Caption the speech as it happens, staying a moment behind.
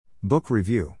Book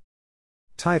review.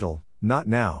 Title: Not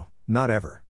Now, Not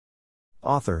Ever.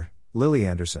 Author: Lily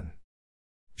Anderson.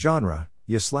 Genre: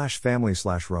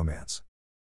 YA/family/romance.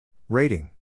 Rating.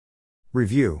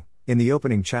 Review. In the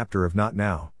opening chapter of Not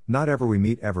Now, Not Ever, we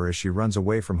meet Ever as she runs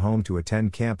away from home to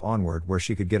attend Camp Onward, where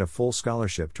she could get a full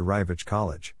scholarship to Rivich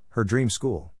College, her dream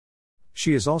school.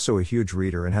 She is also a huge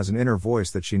reader and has an inner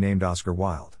voice that she named Oscar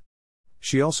Wilde.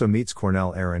 She also meets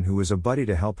Cornell Aaron, who is a buddy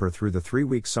to help her through the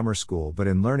 3-week summer school, but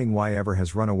in learning why Ever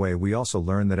has run away, we also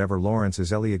learn that Ever Lawrence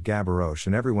is Elliot Gabaroche,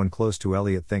 and everyone close to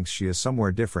Elliot thinks she is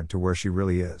somewhere different to where she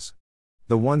really is.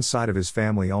 The one side of his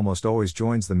family almost always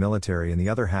joins the military and the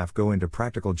other half go into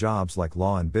practical jobs like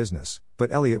law and business,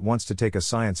 but Elliot wants to take a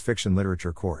science fiction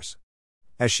literature course.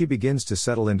 As she begins to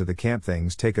settle into the camp,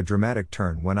 things take a dramatic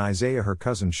turn when Isaiah, her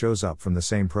cousin, shows up from the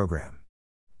same program.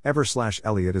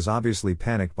 Ever/Elliot is obviously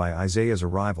panicked by Isaiah's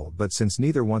arrival, but since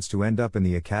neither wants to end up in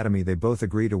the academy, they both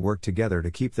agree to work together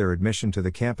to keep their admission to the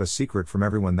camp a secret from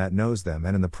everyone that knows them,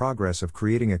 and in the progress of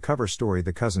creating a cover story,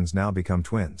 the cousins now become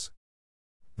twins.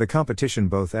 The competition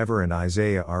both Ever and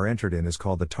Isaiah are entered in is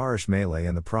called the Tarish Melee,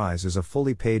 and the prize is a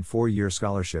fully paid 4-year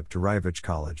scholarship to Rivich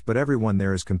College, but everyone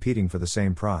there is competing for the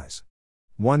same prize.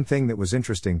 One thing that was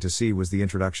interesting to see was the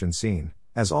introduction scene.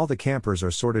 As all the campers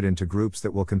are sorted into groups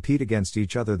that will compete against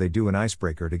each other, they do an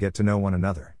icebreaker to get to know one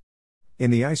another.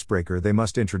 In the icebreaker, they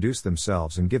must introduce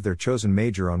themselves and give their chosen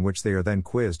major, on which they are then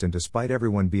quizzed, and despite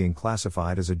everyone being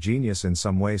classified as a genius in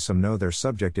some way, some know their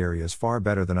subject areas far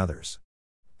better than others.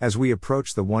 As we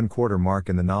approach the 1/4 mark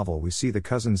in the novel, we see the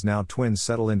cousins, now twins,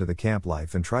 settle into the camp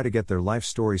life and try to get their life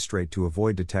story straight to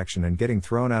avoid detection and getting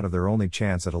thrown out of their only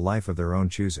chance at a life of their own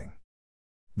choosing.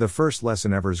 The first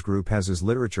lesson Ever's group has is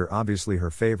literature, obviously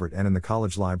her favorite, and in the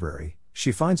college library,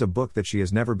 she finds a book that she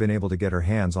has never been able to get her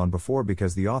hands on before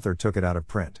because the author took it out of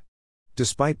print.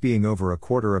 Despite being over a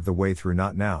quarter of the way through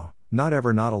Not Now, Not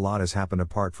Ever, not a lot has happened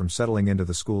apart from settling into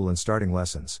the school and starting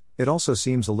lessons. It also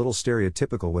seems a little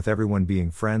stereotypical, with everyone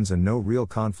being friends and no real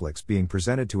conflicts being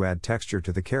presented to add texture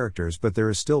to the characters, but there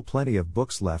is still plenty of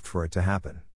books left for it to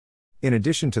happen. In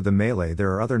addition to the melee,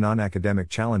 there are other non-academic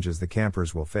challenges the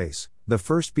campers will face, the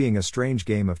first being a strange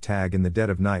game of tag in the dead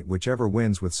of night, which Ever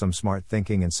wins with some smart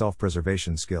thinking and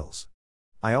self-preservation skills.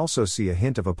 I also see a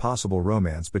hint of a possible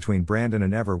romance between Brandon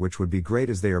and Ever, which would be great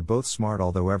as they are both smart,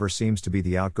 although Ever seems to be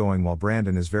the outgoing while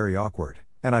Brandon is very awkward,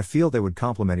 and I feel they would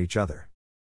complement each other.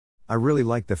 I really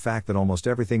like the fact that almost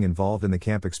everything involved in the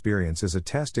camp experience is a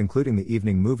test, including the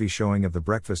evening movie showing of The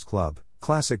Breakfast Club,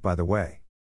 classic by the way.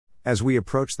 As we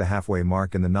approach the halfway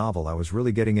mark in the novel, I was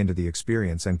really getting into the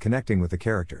experience and connecting with the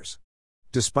characters.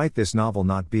 Despite this novel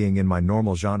not being in my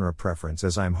normal genre preference,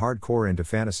 as I am hardcore into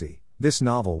fantasy, this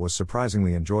novel was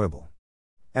surprisingly enjoyable.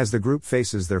 As the group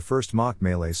faces their first mock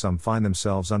melee, some find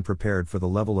themselves unprepared for the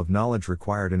level of knowledge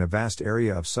required in a vast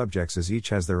area of subjects, as each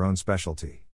has their own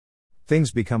specialty.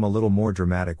 Things become a little more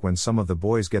dramatic when some of the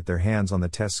boys get their hands on the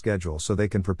test schedule so they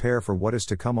can prepare for what is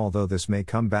to come, although this may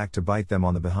come back to bite them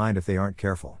on the behind if they aren't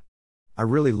careful. I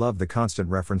really love the constant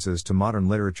references to modern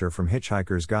literature, from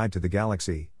Hitchhiker's Guide to the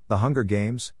Galaxy, The Hunger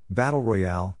Games, Battle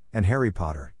Royale, and Harry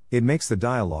Potter. It makes the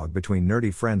dialogue between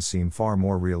nerdy friends seem far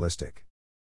more realistic.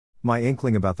 My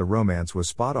inkling about the romance was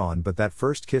spot on, but that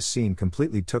first kiss scene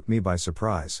completely took me by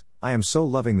surprise. I am so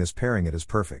loving this pairing, it is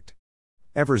perfect.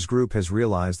 Ever's group has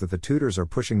realized that the tutors are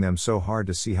pushing them so hard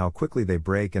to see how quickly they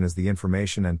break, and as the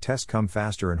information and tests come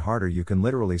faster and harder, you can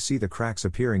literally see the cracks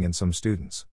appearing in some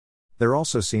students. There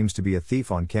also seems to be a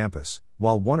thief on campus.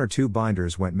 While 1 or 2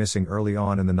 binders went missing early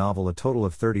on in the novel, a total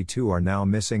of 32 are now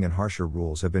missing, and harsher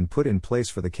rules have been put in place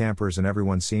for the campers, and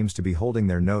everyone seems to be holding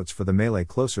their notes for the melee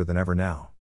closer than ever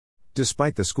now.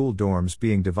 Despite the school dorms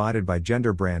being divided by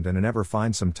gender, Brandon and Ever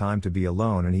find some time to be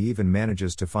alone, and he even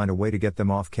manages to find a way to get them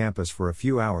off campus for a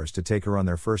few hours to take her on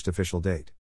their first official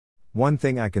date. One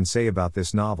thing I can say about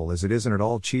this novel is it isn't at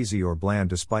all cheesy or bland,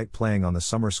 despite playing on the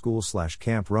summer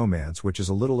school/camp romance, which is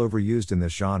a little overused in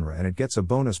this genre, and it gets a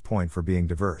bonus point for being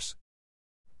diverse.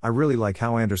 I really like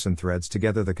how Anderson threads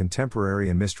together the contemporary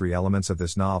and mystery elements of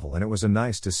this novel, and it was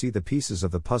nice to see the pieces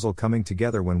of the puzzle coming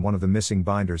together when one of the missing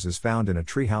binders is found in a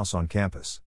treehouse on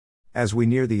campus. As we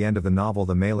near the end of the novel,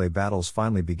 the melee battles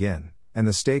finally begin, and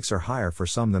the stakes are higher for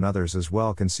some than others, as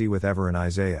well can see with Ever and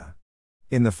Isaiah.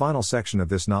 In the final section of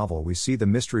this novel, we see the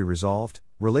mystery resolved,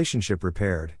 relationship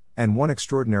repaired, and one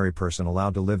extraordinary person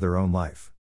allowed to live their own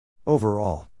life.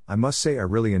 Overall, I must say I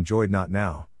really enjoyed Not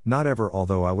Now, Not Ever,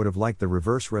 although I would have liked the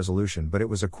reverse resolution, but it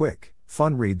was a quick,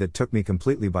 fun read that took me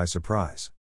completely by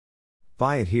surprise.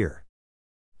 Buy it here.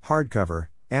 Hardcover,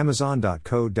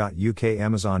 Amazon.co.uk,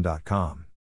 Amazon.com.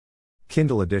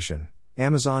 Kindle edition,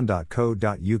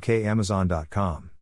 Amazon.co.uk, Amazon.com.